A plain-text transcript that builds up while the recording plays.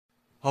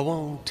A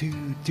 1,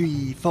 2,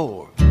 3,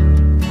 4.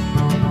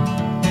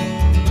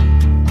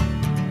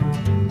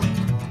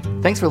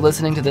 Thanks for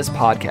listening to this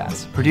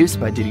podcast, produced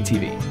by Diddy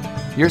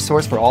TV, your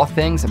source for all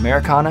things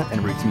Americana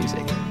and roots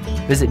music.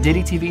 Visit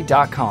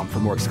DiddyTV.com for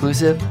more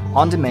exclusive,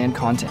 on-demand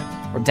content,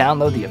 or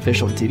download the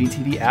official Diddy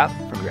TV app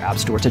from your app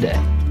store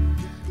today.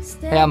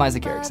 Hey, I'm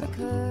Isaac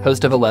Erickson,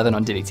 host of 11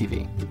 on Diddy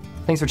TV.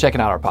 Thanks for checking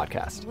out our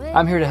podcast.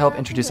 I'm here to help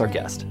introduce our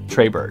guest,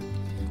 Tre Burt.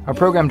 Our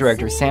program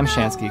director, Sam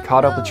Shansky,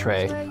 caught up with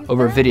Tre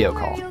over a video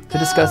call to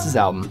discuss his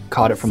album,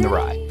 Caught It From the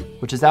Rye,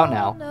 which is out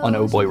now on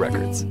Oh Boy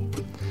Records.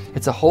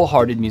 It's a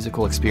wholehearted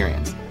musical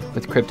experience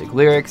with cryptic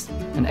lyrics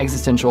and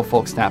existential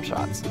folk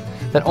snapshots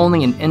that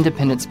only an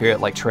independent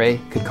spirit like Tre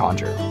could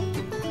conjure.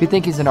 We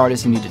think he's an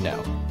artist you need to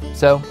know,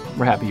 so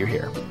we're happy you're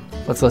here.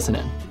 Let's listen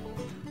in.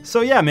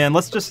 So yeah, man,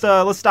 let's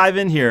dive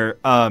in here.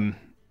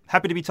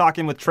 Happy to be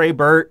talking with Tre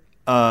Burt,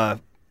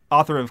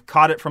 author of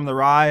Caught It From the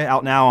Rye,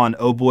 out now on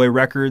Oh Boy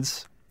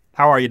Records.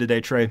 How are you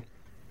today, Tre?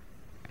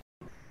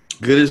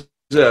 Good as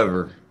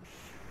ever.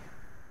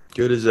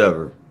 Good as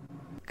ever.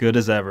 Good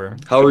as ever.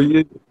 How are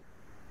you?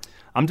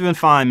 I'm doing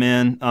fine,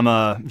 man.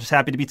 I'm just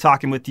happy to be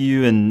talking with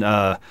you and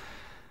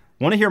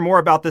want to hear more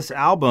about this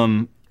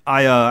album.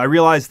 I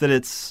realized that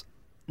it's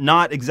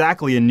not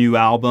exactly a new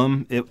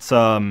album. It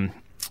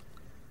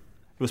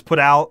was put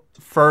out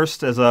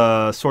first as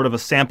a sort of a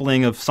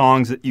sampling of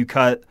songs that you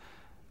cut.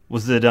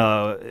 Was it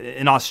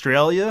in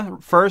Australia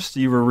first?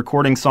 You were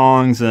recording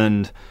songs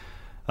and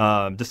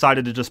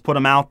decided to just put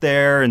them out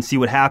there and see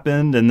what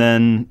happened, and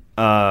then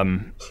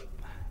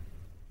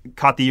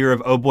caught the ear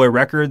of Oh Boy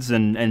Records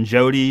and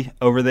Jody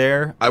over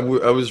there. I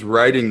was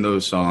writing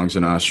those songs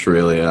in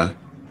Australia,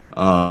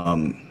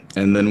 and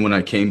then when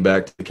I came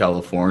back to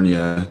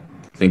California,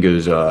 I think it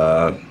was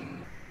a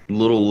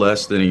little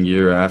less than a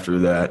year after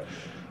that,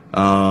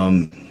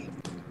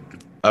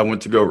 I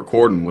went to go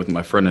recording with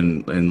my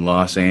friend in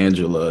Los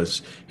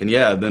Angeles, and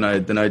yeah, then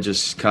I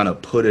just kind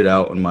of put it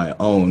out on my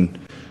own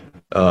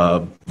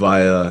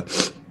via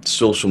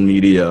social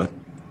media,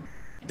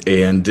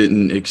 and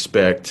didn't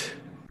expect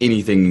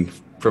anything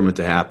from it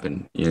to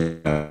happen.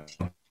 You know,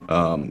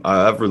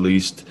 I've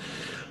released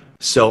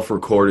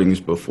self-recordings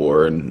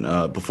before, and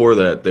before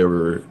that they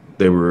were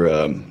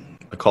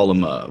I call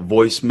them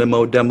voice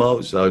memo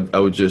demos. I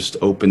would just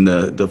open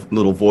the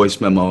little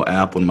voice memo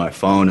app on my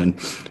phone and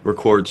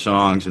record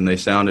songs, and they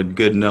sounded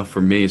good enough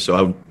for me, so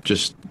I would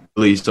just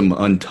release them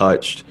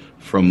untouched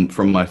from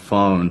my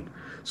phone.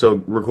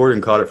 So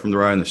recording Caught It From the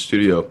Rye in the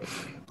studio,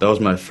 that was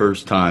my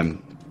first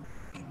time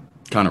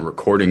kind of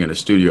recording in a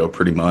studio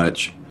pretty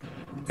much.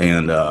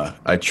 And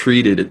I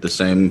treated it the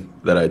same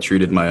that I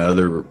treated my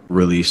other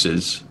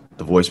releases,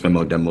 the voice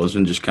memo demos,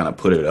 and just kind of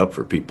put it up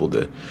for people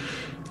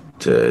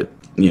to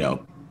you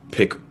know,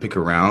 pick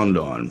around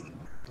on.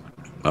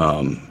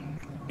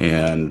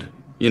 And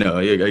you know,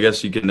 I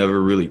guess you can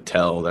never really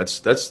tell.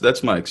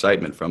 That's my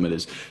excitement from it,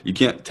 is you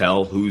can't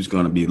tell who's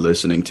going to be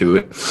listening to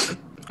it,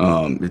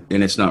 and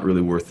it's not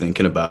really worth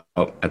thinking about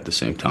at the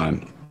same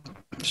time.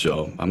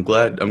 So I'm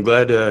glad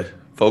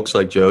folks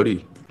like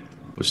Jody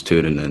was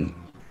tuning in.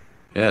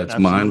 Yeah, it's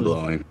mind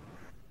blowing.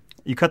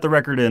 You cut the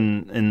record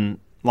in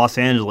Los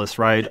Angeles,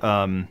 right?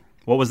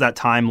 What was that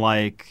time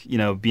like, you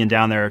know, being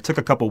down there? It took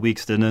a couple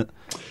weeks, didn't it?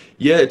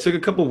 Yeah, it took a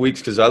couple weeks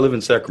because I live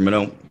in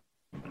Sacramento,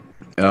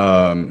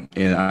 and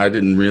I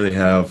didn't really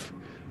have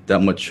that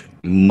much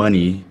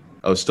money.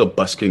 I was still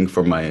busking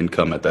for my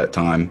income at that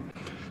time.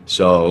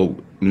 So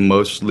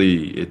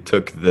mostly it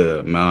took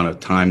the amount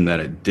of time that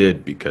it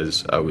did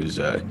because I was,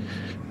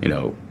 you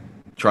know,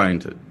 trying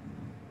to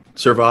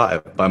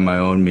survive by my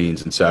own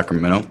means in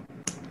Sacramento.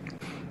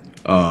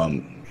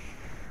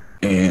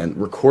 And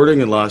recording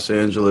in Los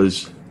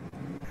Angeles,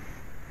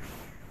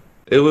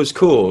 it was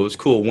cool. It was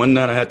cool. One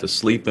night I had to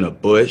sleep in a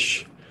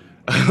bush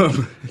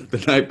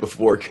the night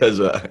before because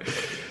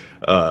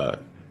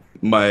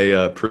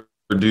my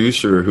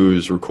producer who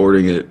was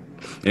recording it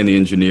and the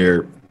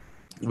engineer,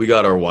 we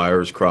got our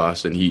wires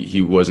crossed, and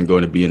he wasn't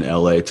going to be in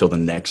LA till the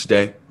next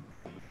day.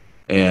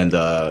 And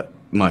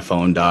my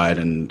phone died,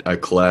 and I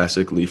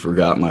classically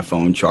forgot my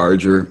phone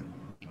charger.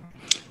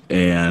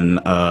 And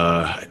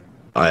I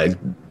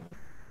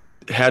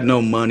had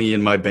no money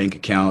in my bank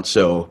account,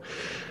 so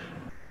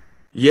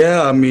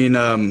yeah, I mean,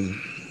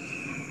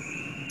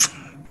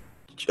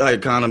 I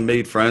kind of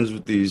made friends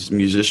with these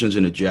musicians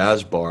in a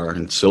jazz bar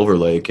in Silver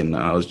Lake, and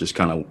I was just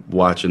kind of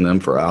watching them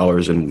for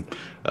hours, and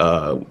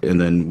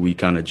then we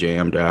kind of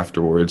jammed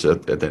afterwards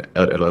at a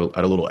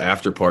little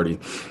after party.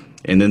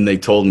 And then they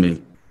told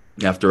me,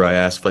 after I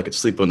asked if I could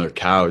sleep on their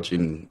couch,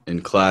 in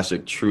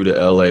classic true to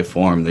LA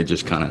form, they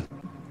just kind of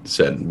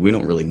said, "We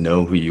don't really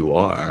know who you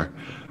are."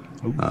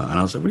 And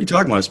I was like, "What are you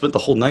talking about? I spent the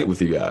whole night with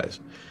you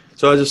guys."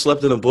 So I just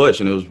slept in a bush,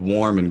 and it was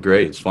warm and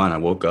great. It's fine. I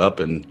woke up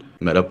and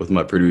met up with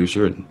my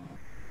producer, and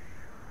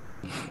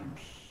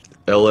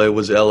LA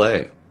was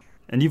LA.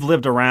 And you've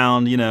lived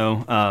around, you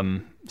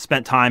know,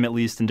 spent time at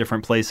least in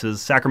different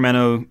places.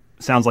 Sacramento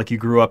sounds like you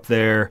grew up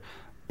there,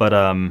 but,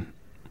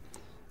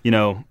 you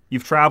know,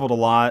 you've traveled a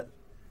lot.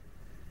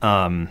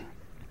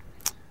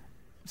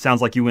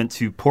 sounds like you went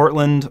to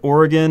Portland,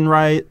 Oregon,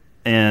 right?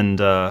 And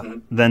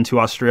then to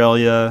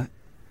Australia.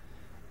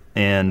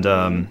 And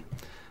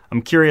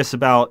I'm curious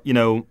about,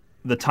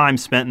 the time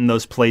spent in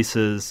those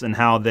places and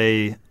how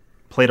they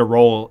played a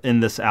role in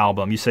this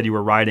album. You said you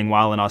were writing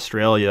while in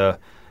Australia.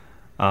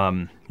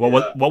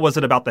 What was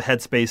it about the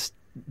headspace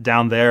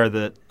down there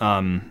that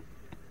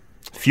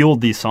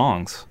fueled these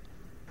songs?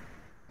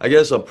 I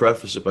guess I'll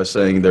preface it by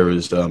saying there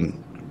was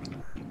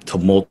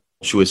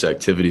tumultuous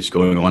activities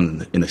going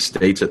on in the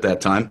States at that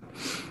time.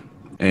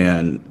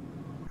 And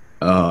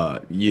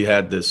you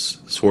had this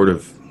sort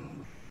of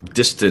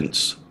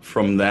distance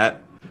from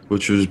that,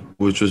 which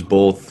was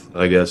both,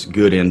 I guess,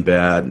 good and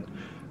bad.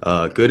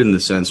 Good in the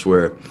sense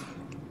where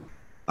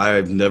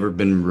I've never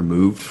been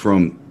removed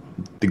from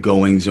the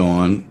goings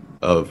on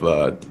of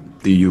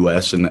the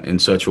U.S. in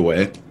such a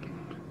way.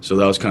 So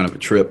that was kind of a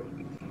trip.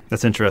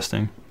 That's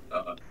interesting.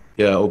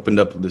 Opened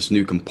up this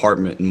new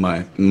compartment in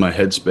my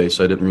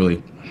headspace I didn't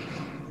really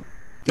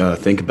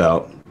think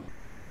about.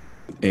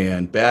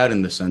 And bad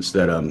in the sense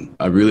that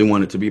I really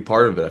wanted to be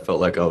part of it. I felt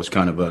like I was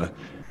kind of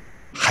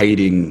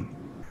hiding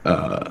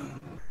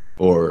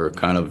or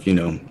kind of,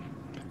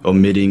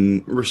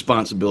 omitting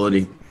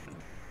responsibility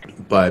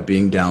by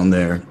being down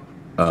there.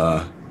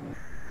 I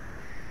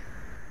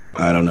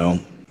don't know.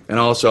 And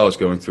also I was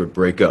going through a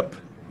breakup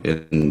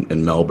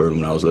in Melbourne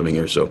when I was living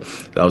here, so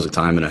that was a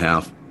time and a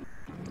half.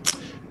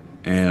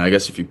 And I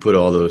guess if you put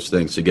all those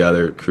things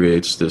together, it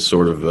creates this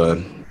sort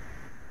of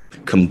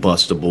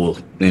combustible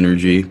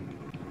energy.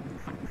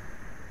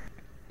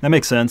 That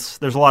makes sense.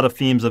 There's a lot of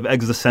themes of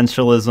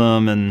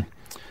existentialism,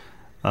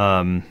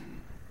 and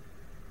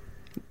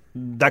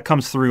that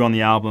comes through on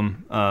the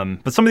album.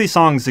 But some of these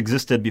songs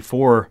existed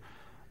before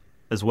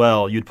as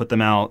well. You'd put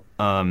them out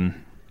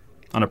on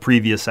a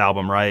previous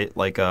album, right?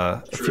 Like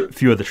a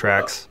few of the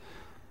tracks.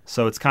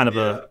 So it's kind of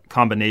a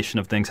combination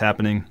of things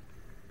happening.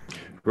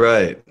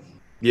 Right.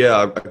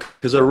 Yeah,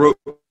 because I wrote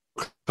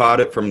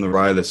Caught It from the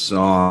Rye, the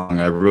song.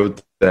 I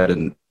wrote that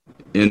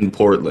in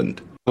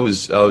Portland. I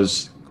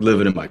was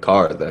living in my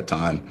car at that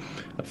time,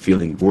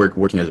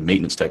 working as a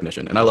maintenance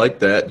technician, and I liked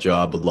that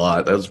job a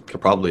lot. That was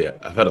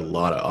I've had a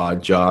lot of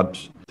odd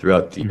jobs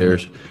throughout the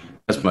years.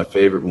 That's my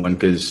favorite one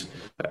because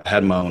I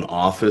had my own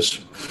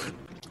office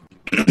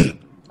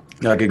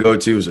I could go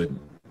to. It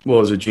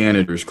was a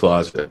janitor's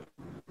closet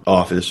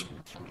office,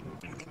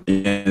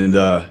 and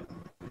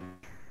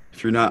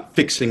if you're not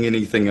fixing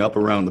anything up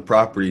around the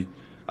property,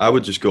 I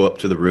would just go up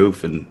to the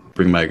roof and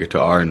bring my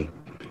guitar and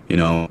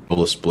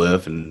roll a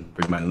spliff and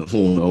bring my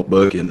little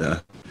notebook and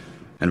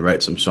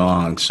write some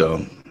songs.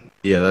 So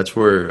yeah, that's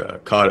where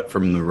Caught It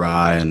from the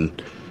Rye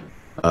and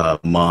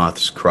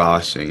Moths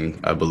Crossing,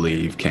 I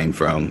believe, came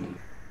from.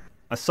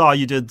 I saw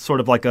you did sort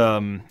of like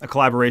a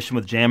collaboration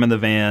with Jam in the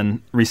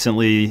Van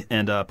recently,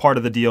 and part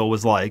of the deal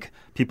was like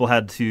people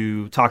had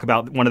to talk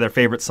about one of their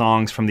favorite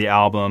songs from the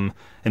album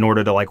in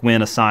order to like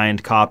win a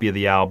signed copy of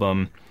the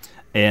album.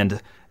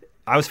 And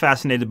I was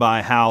fascinated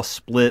by how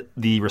split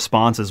the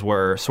responses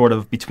were, sort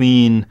of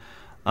between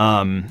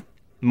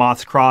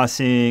Moths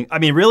Crossing. I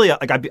mean, really,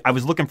 like I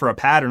was looking for a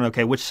pattern.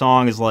 Okay, which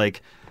song is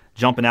like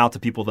jumping out to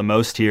people the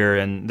most here?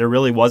 And there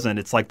really wasn't.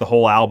 It's like the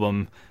whole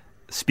album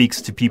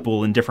speaks to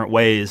people in different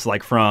ways,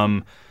 like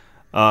from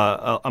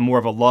a more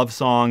of a love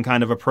song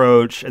kind of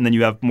approach, and then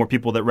you have more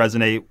people that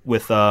resonate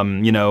with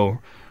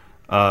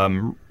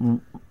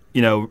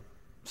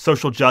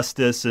social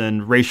justice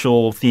and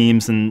racial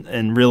themes,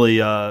 and really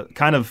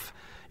kind of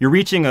you're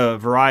reaching a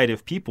variety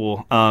of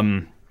people.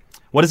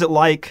 What is it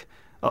like?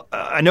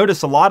 I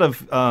noticed a lot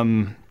of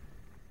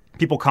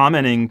people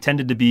commenting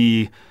tended to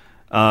be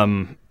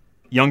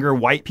younger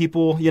white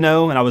people,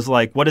 and I was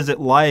like, what is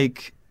it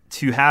like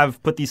to have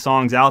put these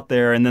songs out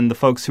there, and then the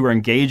folks who are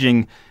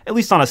engaging, at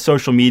least on a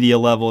social media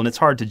level, and it's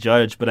hard to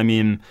judge, but I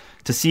mean,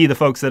 to see the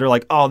folks that are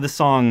like, oh, this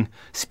song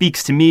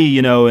speaks to me,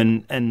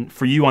 and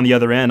for you on the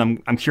other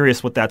end, I'm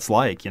curious what that's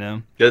like,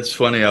 It's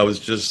funny. I was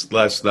just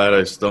last night,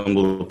 I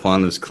stumbled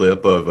upon this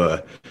clip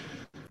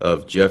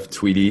of Jeff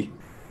Tweedy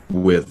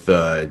with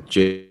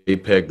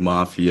JPEG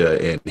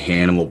Mafia and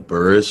Hannibal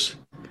Buress,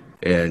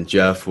 and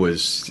Jeff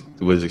was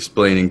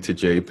explaining to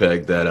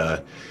JPEG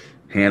that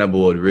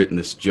Hannibal had written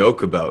this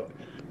joke about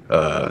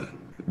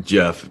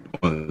Jeff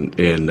on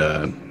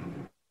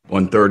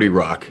 30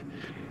 Rock,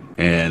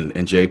 and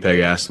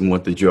JPEG asked him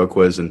what the joke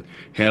was, and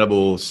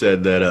Hannibal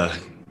said that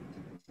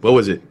what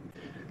was it?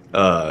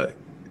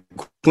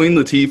 Queen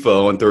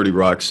Latifah on 30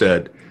 Rock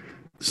said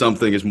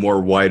something is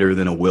more whiter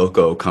than a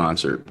Wilco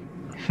concert,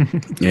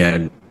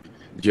 and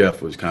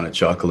Jeff was kind of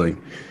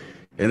chuckling,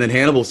 and then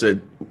Hannibal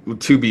said,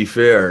 to be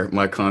fair,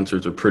 my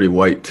concerts are pretty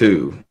white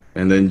too,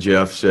 and then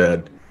Jeff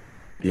said,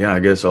 yeah,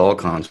 I guess all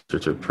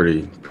concerts are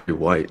pretty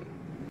white,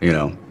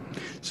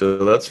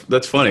 So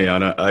that's funny.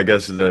 I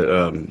guess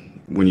that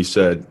when you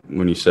said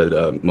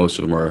most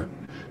of them are,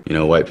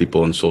 white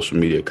people in social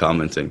media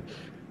commenting,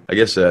 I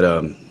guess that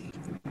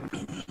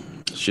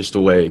it's just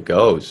the way it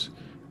goes.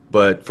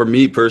 But for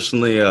me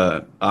personally,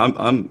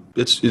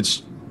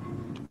 it's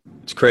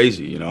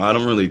crazy. I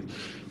don't really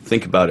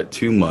think about it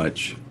too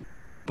much,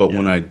 But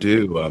when I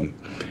do,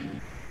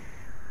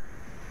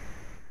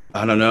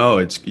 I don't know.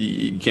 It's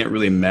you can't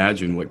really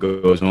imagine what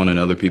goes on in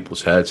other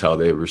people's heads, how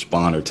they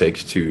respond or take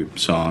to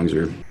songs,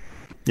 or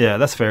Yeah,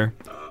 that's fair.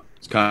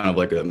 it's kind of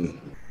like you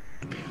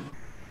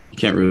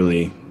can't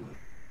really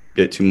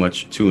get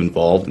too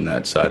involved in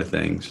that side of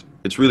things.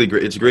 It's really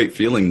great. It's a great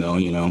feeling, though.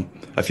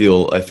 I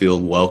feel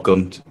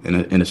welcomed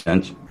in a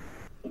sense.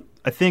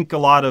 I think a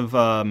lot of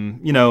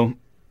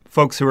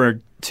folks who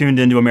are tuned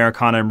into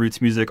Americana and roots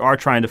music are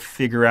trying to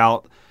figure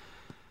out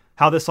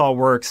how this all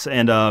works,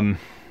 and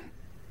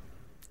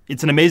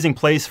it's an amazing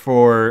place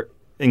for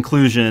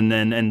inclusion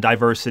and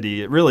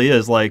diversity. It really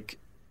is. Like,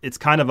 it's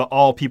kind of a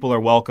all people are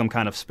welcome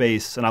kind of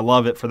space, and I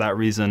love it for that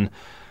reason.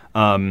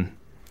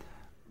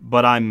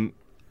 But I'm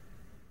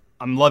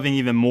loving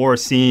even more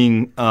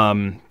seeing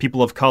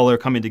people of color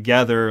coming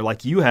together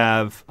like you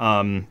have,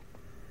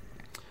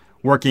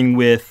 working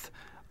with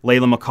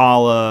Layla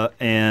McCalla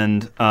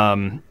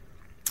and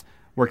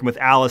working with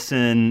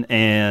Allison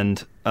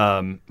and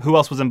who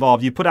else was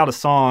involved? You put out a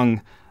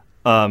song,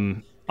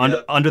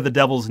 Under the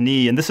Devil's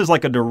Knee, and this is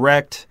like a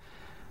direct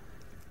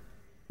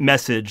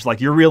message.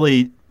 Like, you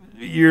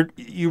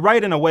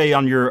write in a way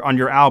on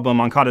your album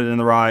on Caught It in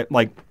the Rye,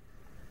 like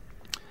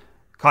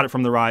Caught It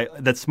from the Rye,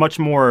 that's much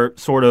more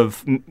sort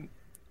of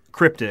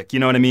cryptic, you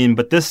know what I mean?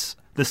 But this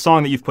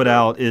song that you've put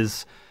out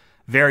is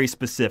very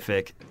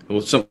specific.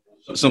 Well,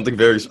 something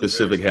very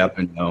specific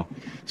happened,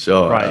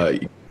 So,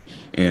 right.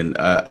 And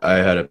I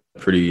had a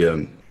pretty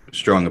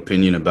strong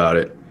opinion about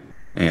it,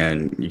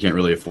 and you can't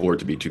really afford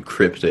to be too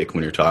cryptic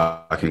when you're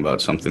talking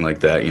about something like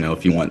that.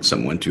 If you want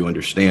someone to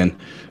understand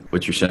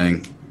what you're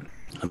saying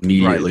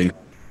immediately.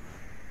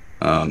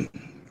 Right.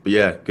 But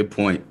yeah, good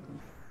point.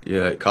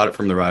 Yeah, Caught It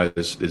from the Rye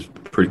is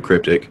pretty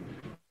cryptic.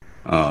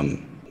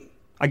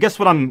 I guess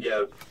what I'm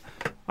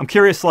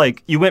curious,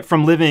 like, you went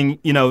from living,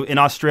 in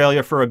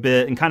Australia for a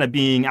bit and kind of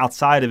being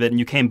outside of it, and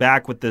you came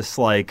back with this,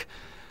 like,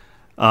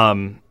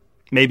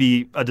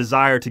 maybe a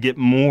desire to get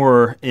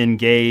more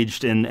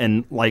engaged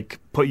and like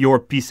put your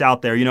piece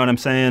out there. You know what I'm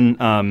saying?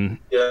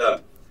 Yeah,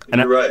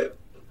 you're right.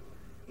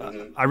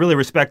 I really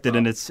respect it,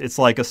 and it's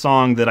like a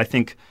song that I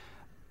think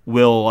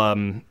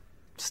will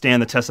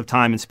stand the test of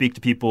time and speak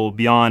to people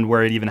beyond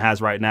where it even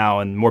has right now,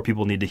 and more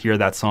people need to hear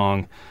that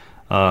song.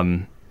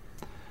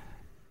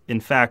 In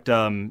fact,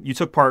 you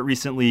took part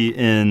recently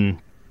in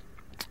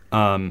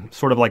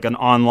sort of like an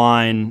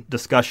online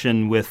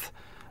discussion with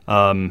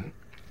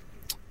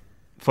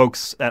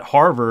folks at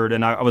Harvard,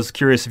 and I was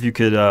curious if you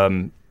could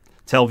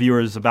tell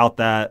viewers about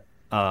that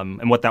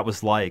and what that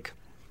was like.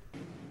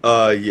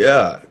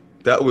 Yeah,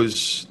 that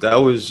was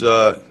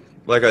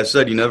like I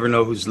said, you never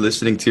know who's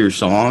listening to your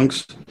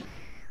songs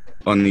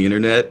on the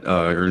internet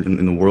or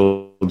in the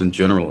world in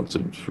general. It's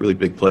a really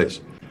big place.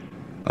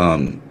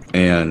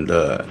 And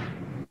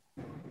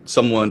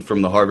someone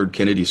from the Harvard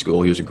Kennedy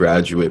School, he was a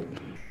graduate,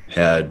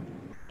 had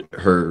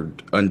heard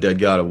Undead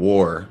God of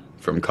War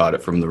from Caught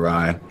It from the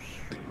Rye.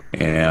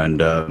 And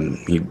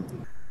he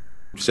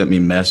sent me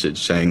a message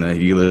saying that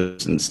he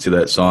listens to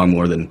that song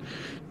more than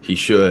he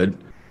should,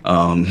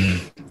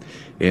 and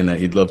that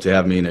he'd love to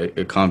have me in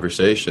a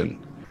conversation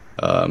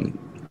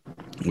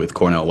with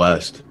Cornel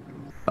West.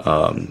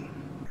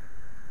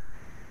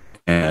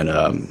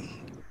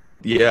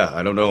 Yeah,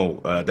 I don't know.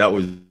 That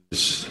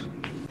was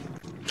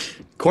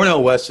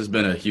Cornel West has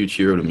been a huge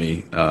hero to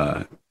me,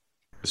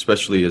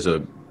 especially as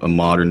a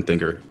modern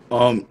thinker.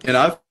 And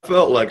I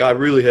felt like I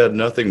really had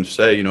nothing to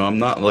say. I'm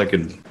not like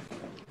an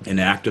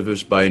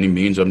activist by any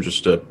means. I'm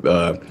just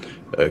a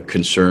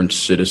concerned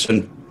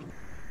citizen.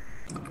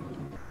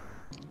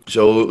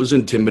 So it was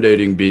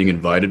intimidating being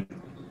invited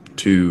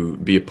to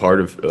be a part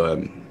of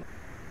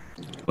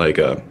like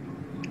a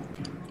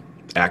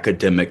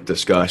academic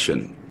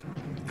discussion.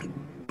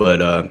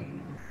 But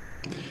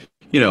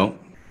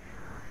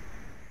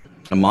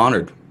I'm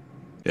honored.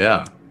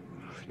 Yeah.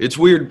 It's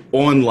weird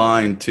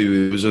online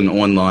too. It was an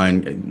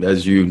online,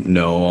 as you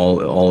know,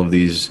 all of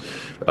these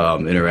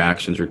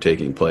interactions are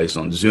taking place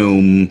on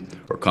Zoom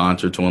or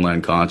concerts,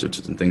 online concerts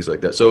and things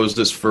like that. So it was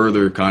this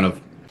further kind of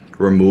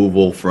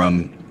removal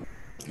from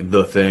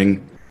the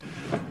thing,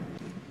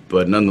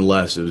 but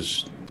nonetheless, it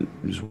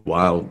was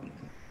wild.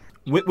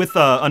 With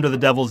Under the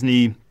Devil's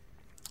Knee,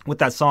 with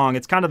that song,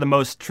 it's kind of the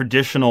most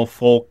traditional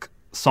folk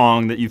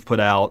song that you've put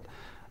out,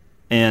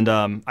 and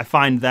I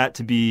find that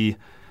to be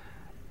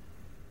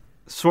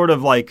sort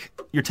of like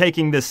you're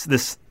taking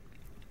this.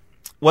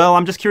 Well,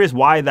 I'm just curious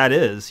why that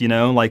is.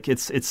 Like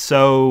it's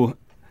so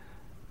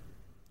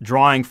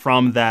drawing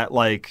from that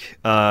like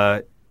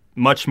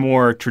much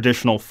more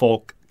traditional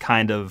folk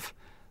kind of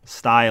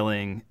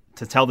styling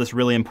to tell this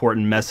really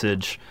important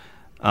message.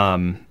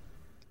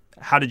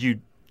 How did you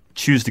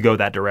choose to go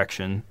that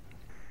direction?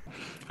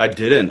 I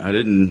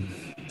didn't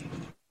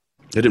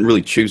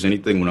really choose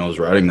anything when I was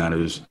writing that.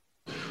 It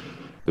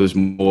was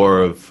more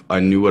of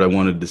I knew what I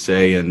wanted to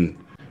say, and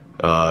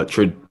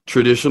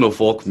traditional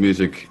folk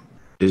music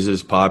is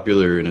as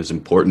popular and as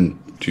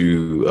important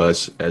to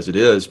us as it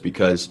is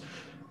because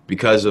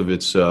of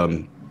its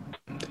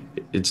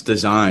it's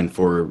designed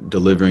for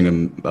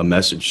delivering a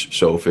message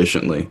so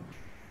efficiently.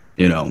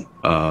 You know,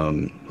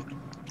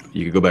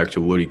 you could go back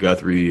to Woody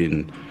Guthrie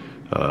and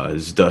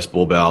his Dust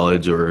Bowl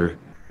ballads, or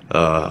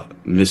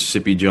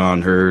Mississippi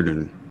John Hurt,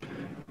 and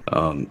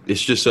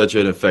it's just such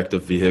an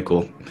effective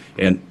vehicle.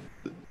 And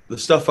the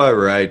stuff I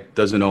write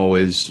doesn't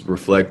always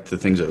reflect the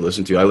things I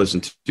listen to. I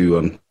listen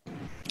to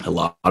a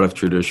lot of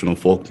traditional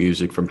folk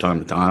music from time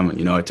to time,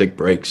 and I take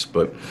breaks.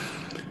 But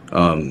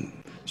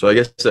so I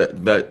guess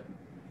that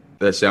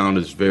sound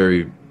is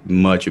very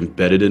much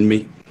embedded in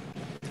me,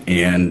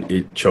 and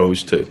it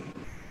chose to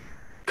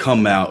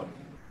come out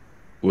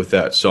with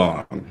that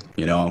song.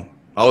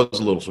 I was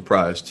a little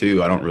surprised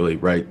too. I don't really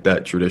write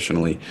that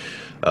traditionally,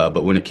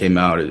 but when it came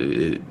out,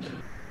 it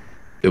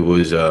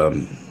was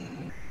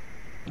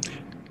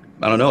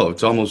I don't know.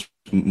 It's almost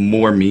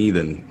more me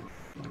than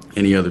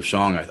any other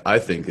song. I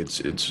think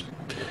it's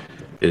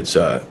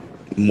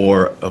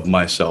more of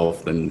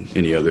myself than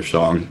any other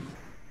song.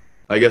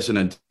 I guess in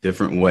a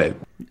different way.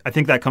 I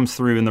think that comes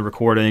through in the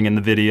recording and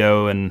the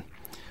video and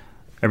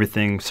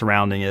everything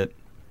surrounding it.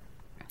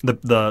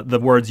 The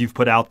words you've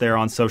put out there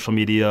on social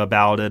media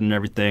about it and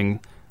everything.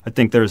 I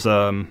think there's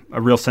a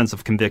real sense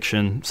of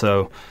conviction.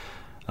 So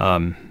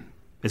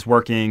it's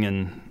working,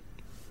 and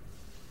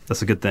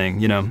that's a good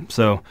thing,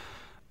 So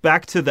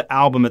back to the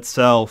album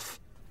itself.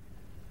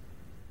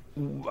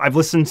 I've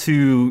listened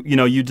to,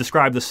 you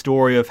describe the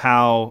story of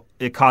how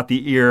it caught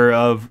the ear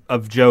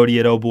of Jody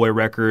at Oh Boy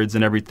Records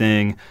and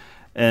everything.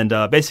 And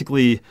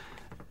basically,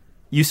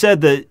 you said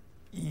that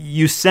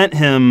you sent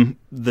him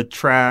the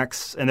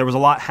tracks, and there was a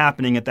lot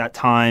happening at that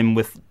time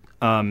with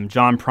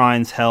John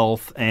Prine's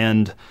health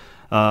and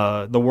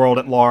the world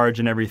at large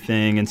and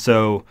everything. And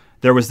so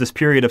there was this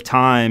period of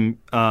time,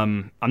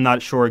 I'm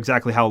not sure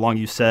exactly how long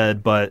you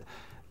said, but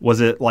was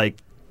it like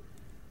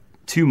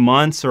 2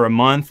 months or a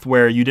month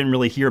where you didn't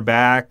really hear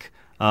back?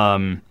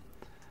 I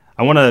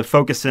want to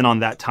focus in on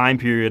that time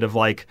period of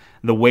like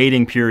the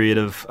waiting period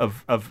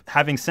of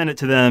having sent it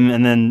to them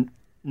and then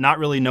not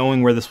really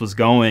knowing where this was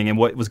going and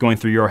what was going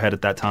through your head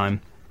at that time.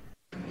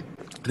 I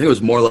think it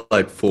was more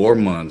like 4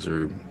 months,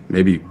 or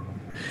maybe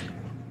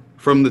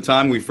from the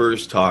time we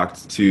first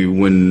talked to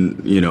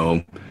when,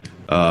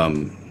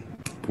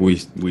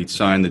 we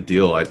signed the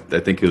deal. I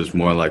think it was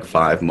more like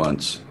 5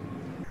 months.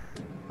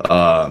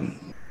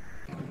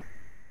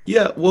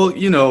 Yeah, well,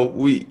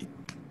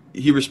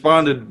 he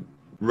responded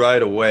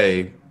right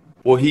away.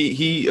 Well,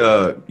 he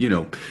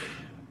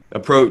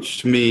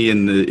approached me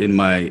in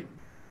my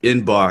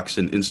inbox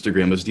and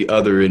Instagram as the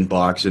other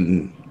inbox,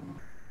 and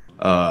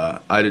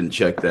I didn't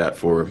check that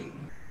for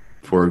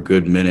a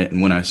good minute.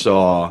 And when I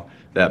saw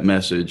that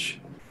message,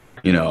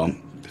 I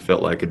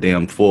felt like a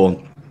damn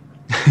fool.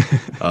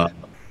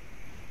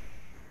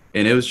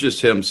 And it was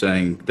just him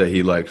saying that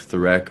he liked the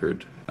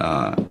record,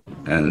 and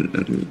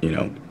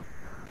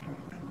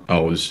I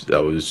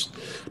was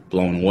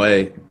blown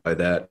away by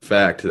that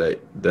fact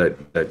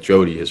that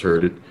Jody has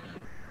heard it,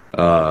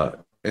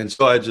 and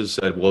so I just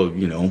said, well, do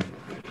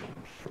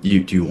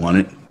you want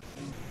it?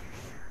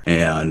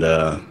 And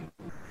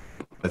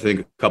I think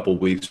a couple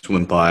weeks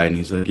went by, and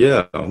he's like,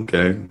 yeah,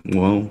 okay,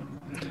 well,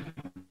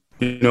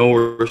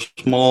 we're a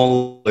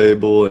small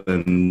label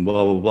to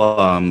blah blah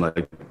blah. I'm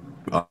like,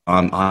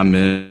 I'm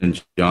in.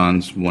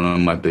 John's one of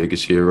my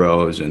biggest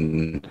heroes,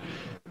 and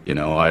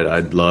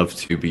I'd love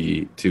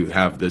to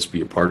have this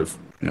be a part of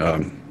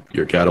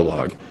your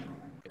catalog.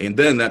 And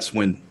then that's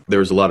when there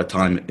was a lot of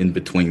time in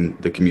between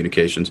the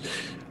communications.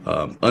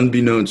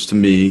 Unbeknownst to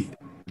me,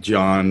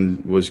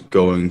 John was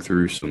going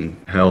through some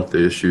health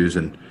issues,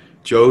 and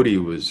Jody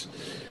was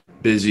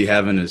busy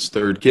having his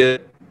third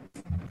kid.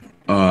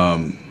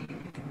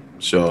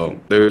 So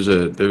there's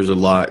a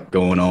lot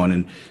going on,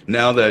 and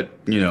now that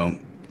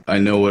I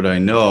know what I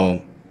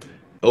know,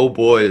 Oh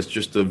Boy is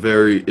just a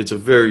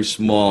very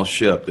small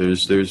ship.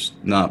 There's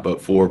not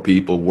but 4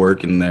 people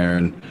working there,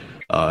 and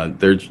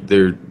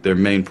their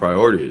main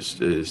priority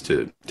is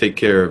to take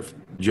care of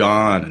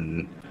John,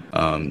 and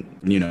I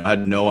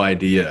had no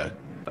idea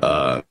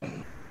how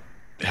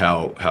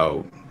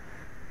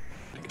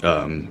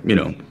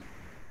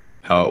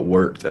it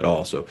worked at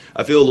all. So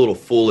I feel a little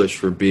foolish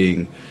for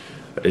being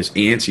as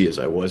antsy as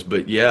I was,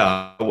 but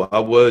yeah, I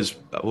was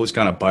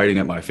kind of biting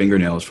at my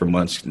fingernails for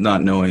months,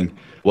 not knowing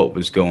what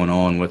was going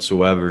on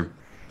whatsoever.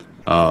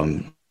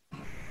 And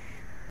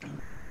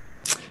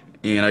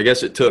I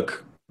guess it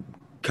took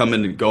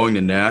going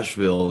to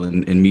Nashville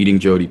and meeting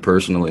Jody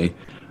personally.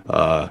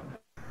 And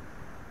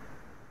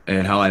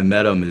how I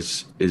met him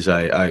is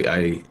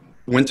I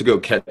went to go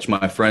catch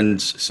my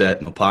friend's set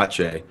in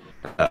Apache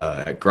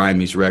at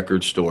Grimey's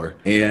record store,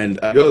 and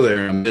I go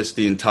there and I missed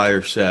the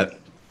entire set.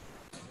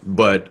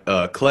 But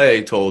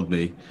Clay told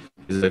me,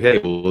 he's like, hey,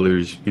 well,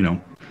 there's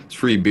it's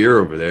free beer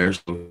over there,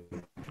 so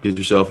get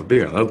yourself a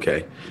beer.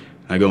 Okay.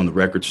 I go in the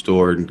record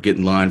store and get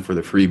in line for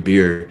the free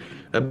beer.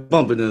 I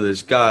bump into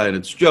this guy, and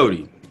it's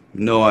Jody.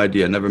 No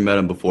idea. Never met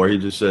him before. He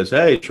just says,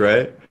 hey,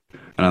 Trey.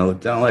 And I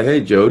look down like,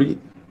 hey, Jody.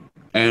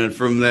 And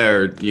from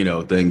there,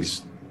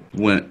 things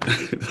went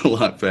a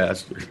lot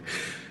faster.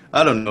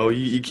 I don't know.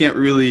 You can't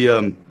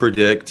really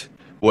predict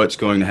what's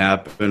going to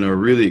happen or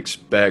really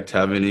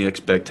have any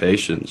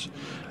expectations.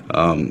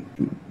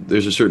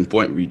 There's a certain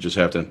point where you just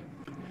have to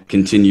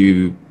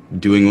continue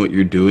doing what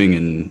you're doing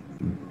and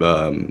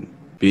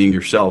being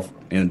yourself,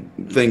 and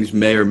things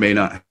may or may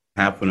not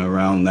happen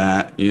around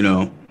that, you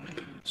know.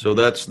 So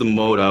that's the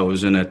mode I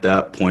was in at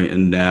that point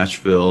in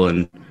Nashville,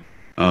 and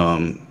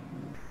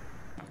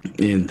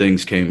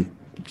things came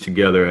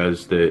together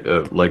as they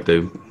like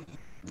they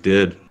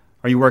did.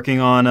 Are you working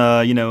on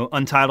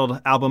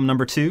Untitled album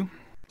number 2?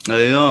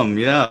 I am,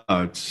 yeah.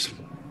 I'm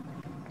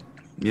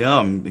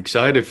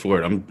excited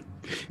for it.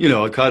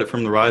 I caught it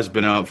from the rise.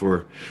 Been out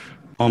for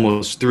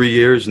almost 3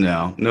 years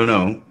now.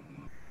 No,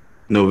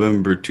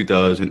 November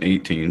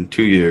 2018,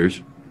 2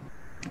 years.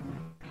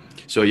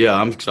 So yeah,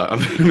 I'm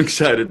excited. I'm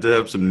excited to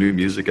have some new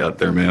music out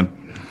there, man.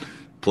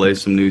 Play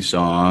some new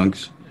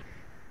songs.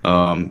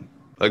 I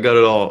got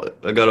it all.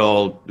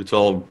 It's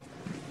all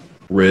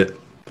writ.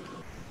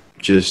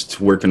 Just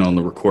working on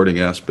the recording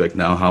aspect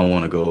now. How I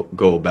want to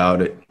go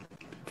about it.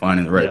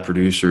 Finding the right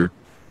producer,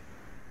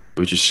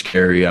 which is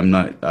scary.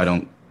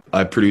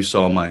 I produce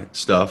all my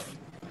stuff.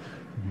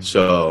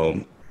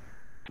 So,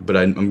 but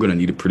I'm going to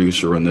need a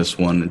producer on this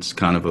one. It's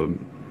kind of a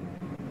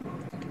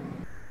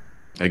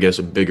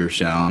bigger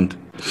sound.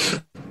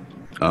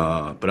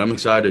 But I'm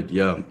excited,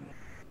 yeah.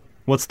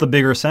 What's the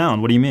bigger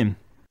sound? What do you mean?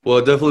 Well, I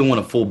definitely want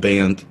a full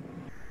band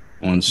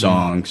on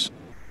songs,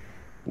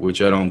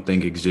 which I don't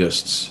think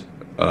exists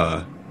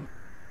on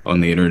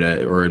the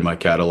internet or in my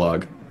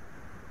catalog.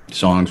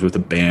 Songs with a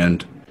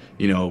band,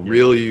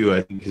 Real You,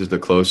 I think, is the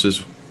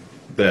closest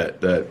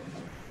that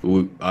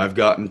I've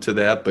gotten to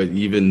that. But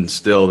even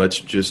still, that's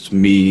just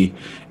me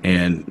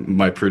and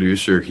my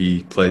producer.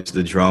 He plays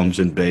the drums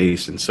and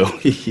bass, and so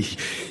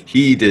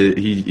he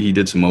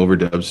did some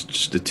overdubs,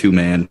 just a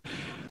 2-man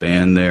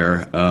band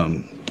there.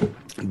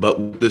 But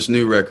with this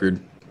new record,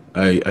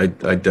 I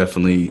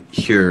definitely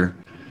hear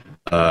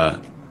a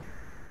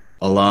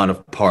lot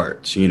of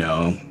parts,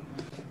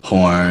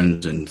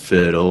 horns and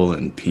fiddle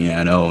and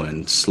piano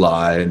and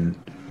slide.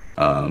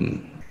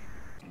 And,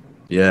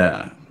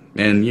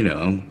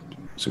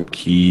 some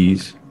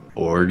keys,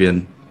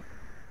 organ,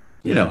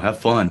 have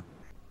fun.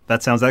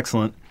 That sounds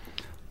excellent.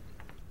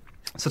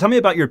 So tell me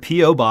about your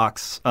P.O.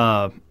 box.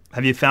 Have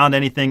you found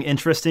anything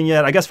interesting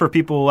yet? I guess for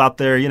people out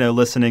there,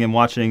 listening and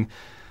watching,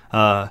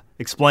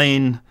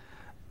 explain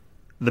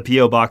the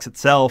P.O. box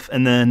itself,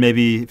 and then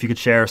maybe if you could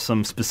share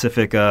some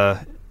specific,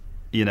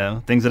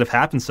 things that have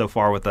happened so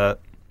far with that.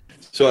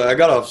 So I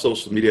got off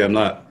social media. I'm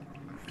not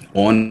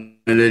on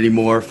it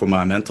anymore for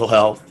my mental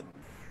health.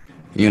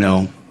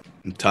 I'm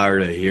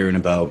tired of hearing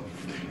about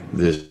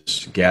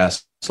this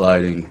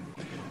gaslighting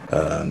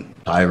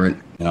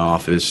tyrant in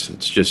office.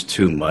 It's just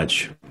too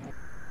much.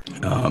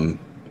 I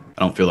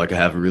don't feel like I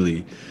have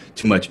really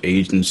too much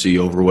agency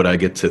over what I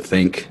get to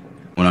think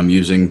when I'm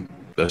using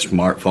a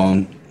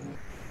smartphone.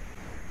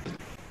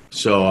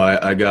 So I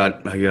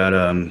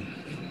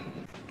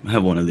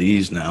have one of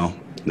these now.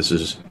 This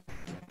is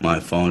my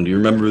phone. Do you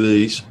remember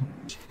these?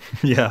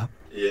 Yeah.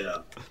 Yeah.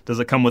 Does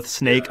it come with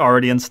Snake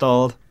already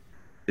installed?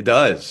 It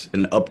does.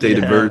 An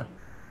updated version.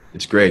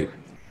 It's great.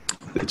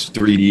 It's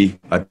 3D.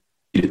 I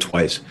beat it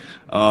twice.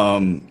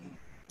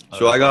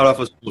 So I got off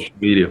of social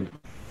media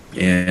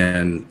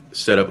and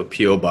set up a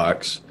P.O.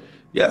 box.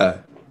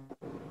 Yeah.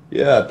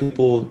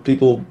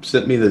 People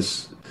sent me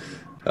this.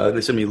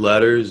 They sent me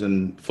letters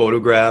and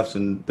photographs,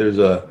 and there's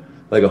a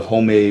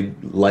homemade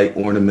light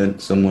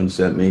ornament someone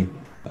sent me.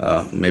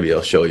 Maybe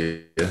I'll show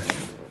you.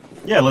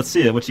 Yeah, let's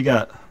see it. What you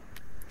got?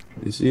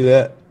 You see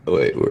that? Oh,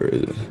 wait, where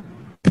is it?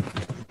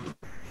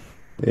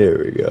 There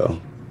we go.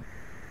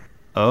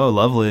 Oh,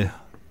 lovely.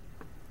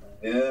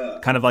 Yeah.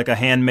 Kind of like a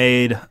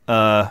handmade,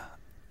 that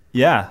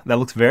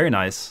looks very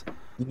nice.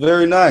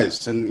 Very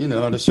nice. And,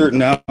 at a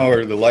certain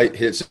hour, the light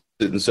hits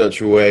it in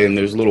such a way, and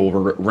there's little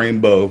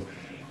rainbow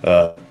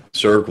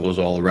circles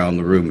all around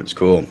the room. It's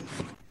cool.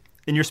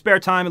 In your spare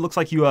time, it looks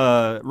like you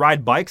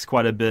ride bikes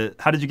quite a bit.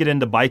 How did you get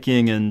into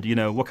biking, and,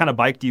 what kind of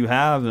bike do you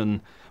have,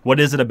 and what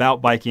is it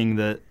about biking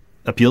that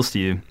appeals to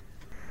you?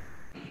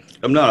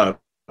 I'm not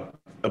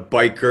a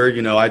biker,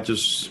 I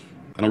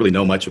don't really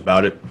know much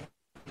about it.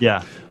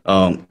 Yeah.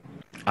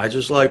 I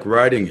just like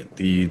riding it.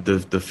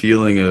 The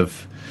feeling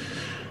of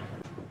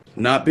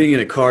not being in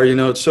a car,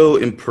 it's so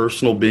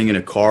impersonal being in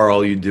a car.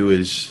 All you do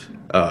is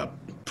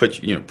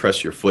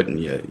press your foot and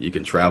you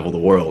can travel the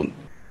world.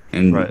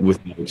 And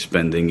without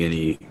expending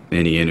any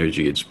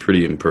energy, it's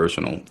pretty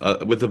impersonal.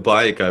 With the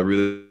bike, I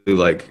really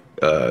like,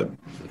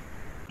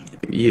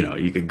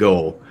 you could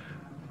go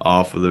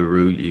off of the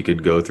route. You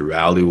could go through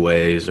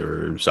alleyways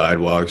or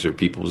sidewalks or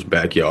people's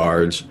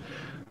backyards.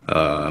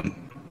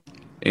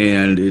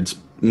 And it's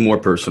more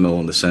personal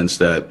in the sense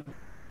that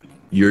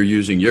you're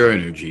using your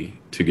energy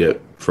to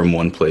get from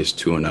one place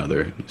to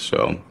another.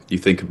 So you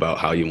think about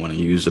how you want to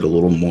use it a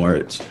little more.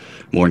 It's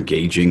more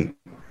engaging.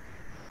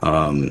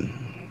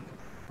 I'm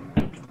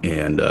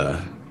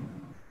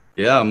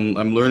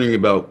learning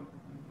about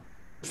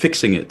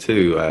fixing it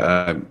too.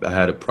 I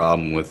had a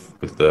problem with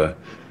the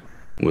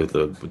with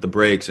the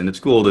brakes, and it's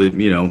cool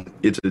to,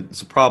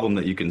 it's a problem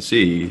that you can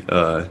see.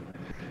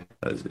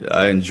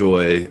 I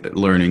enjoy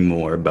learning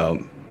more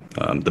about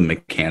the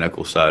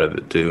mechanical side of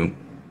it too.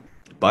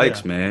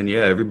 Bikes, man,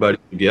 everybody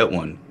can get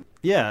one.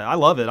 Yeah, I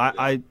love it.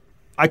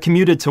 I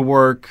commuted to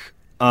work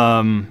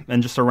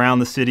and just around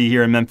the city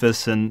here in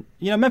Memphis, and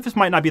Memphis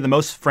might not be the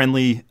most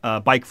friendly,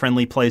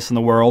 bike-friendly place in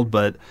the world,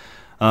 but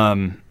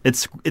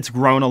it's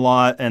grown a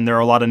lot, and there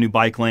are a lot of new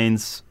bike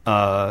lanes.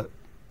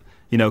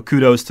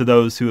 Kudos to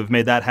those who have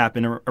made that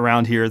happen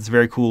around here. It's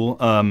very cool.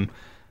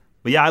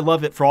 But yeah, I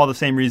love it for all the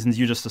same reasons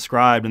you just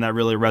described, and that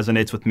really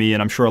resonates with me,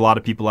 and I'm sure a lot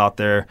of people out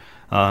there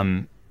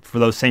for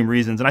those same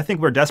reasons. And I think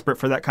we're desperate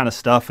for that kind of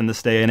stuff in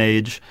this day and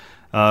age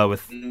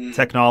with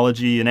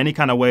technology and any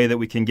kind of way that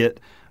we can get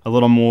a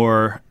little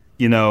more,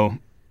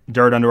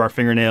 dirt under our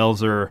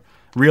fingernails or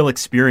real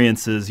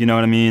experiences, you know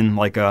what I mean?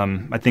 Like,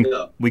 I think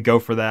we go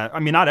for that. I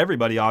mean, not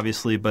everybody,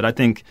 obviously, but I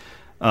think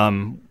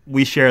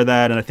we share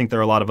that, and I think there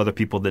are a lot of other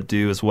people that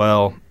do as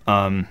well.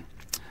 And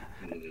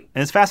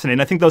it's fascinating.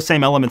 I think those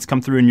same elements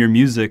come through in your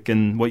music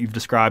and what you've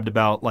described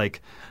about,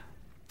 like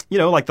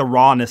the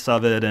rawness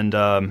of it and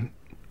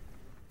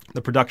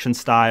the production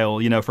style,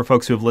 for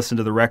folks who have listened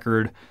to the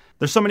record.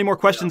 There's so many more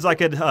questions I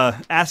could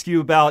ask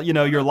you about,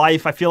 your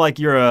life. I feel like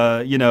you're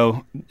a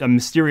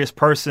mysterious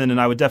person,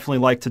 and I would definitely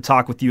like to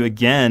talk with you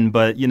again.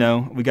 But,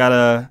 we got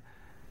to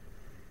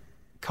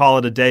call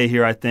it a day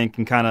here, I think,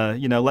 and kind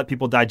of, let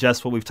people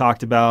digest what we've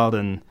talked about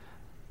and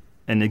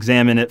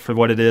examine it for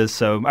what it is.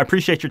 So I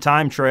appreciate your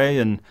time, Tre,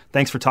 and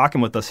thanks for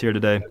talking with us here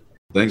today.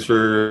 Thanks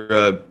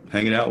for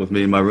hanging out with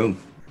me in my room.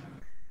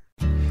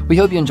 We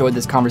hope you enjoyed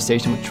this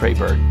conversation with Tre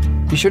Burt.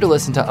 Be sure to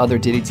listen to other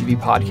Diddy TV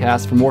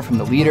podcasts for more from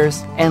the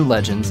leaders and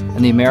legends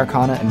in the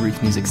Americana and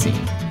roots music scene.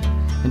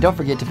 And don't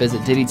forget to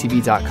visit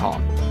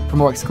DiddyTV.com for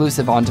more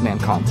exclusive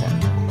on-demand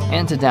content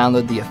and to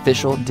download the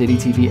official Diddy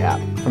TV app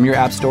from your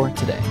app store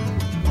today.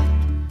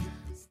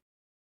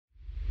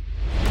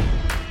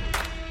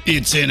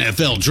 It's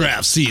NFL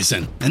draft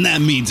season, and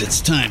that means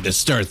it's time to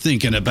start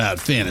thinking about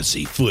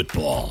fantasy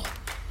football.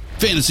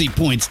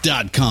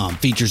 FantasyPoints.com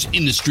features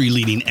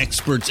industry-leading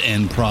experts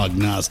and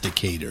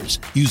prognosticators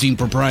using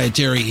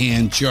proprietary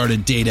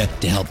hand-charted data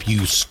to help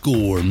you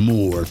score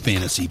more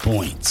fantasy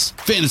points.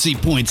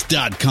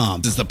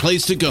 FantasyPoints.com is the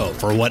place to go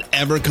for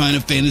whatever kind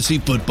of fantasy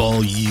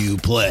football you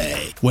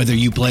play. Whether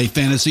you play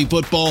fantasy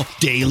football,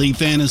 daily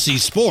fantasy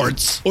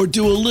sports, or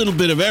do a little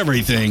bit of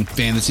everything,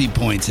 Fantasy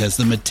Points has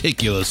the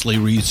meticulously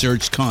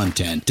researched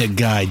content to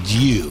guide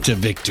you to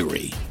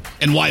victory.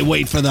 And why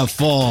wait for the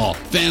fall?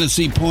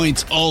 Fantasy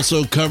Points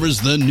also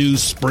covers the new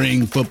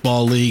spring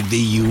football league,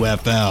 the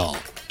UFL.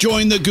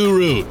 Join the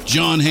guru,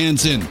 John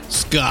Hansen,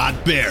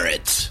 Scott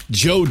Barrett,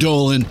 Joe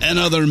Dolan, and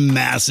other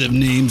massive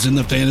names in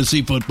the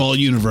fantasy football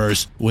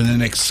universe with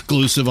an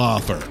exclusive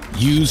offer.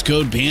 Use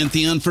code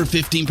Pantheon for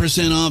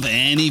 15% off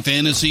any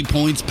Fantasy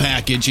Points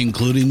package,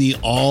 including the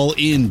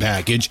all-in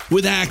package,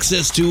 with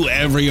access to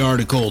every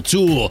article,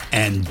 tool,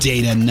 and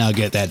data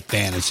nugget that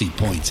Fantasy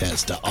Points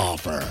has to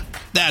offer.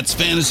 That's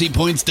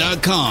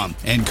FantasyPoints.com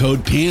and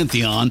code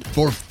Pantheon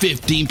for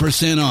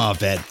 15%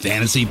 off at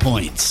Fantasy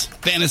Points.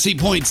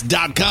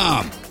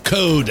 FantasyPoints.com,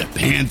 code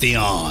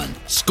Pantheon.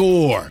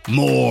 Score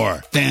more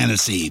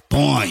fantasy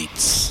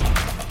points.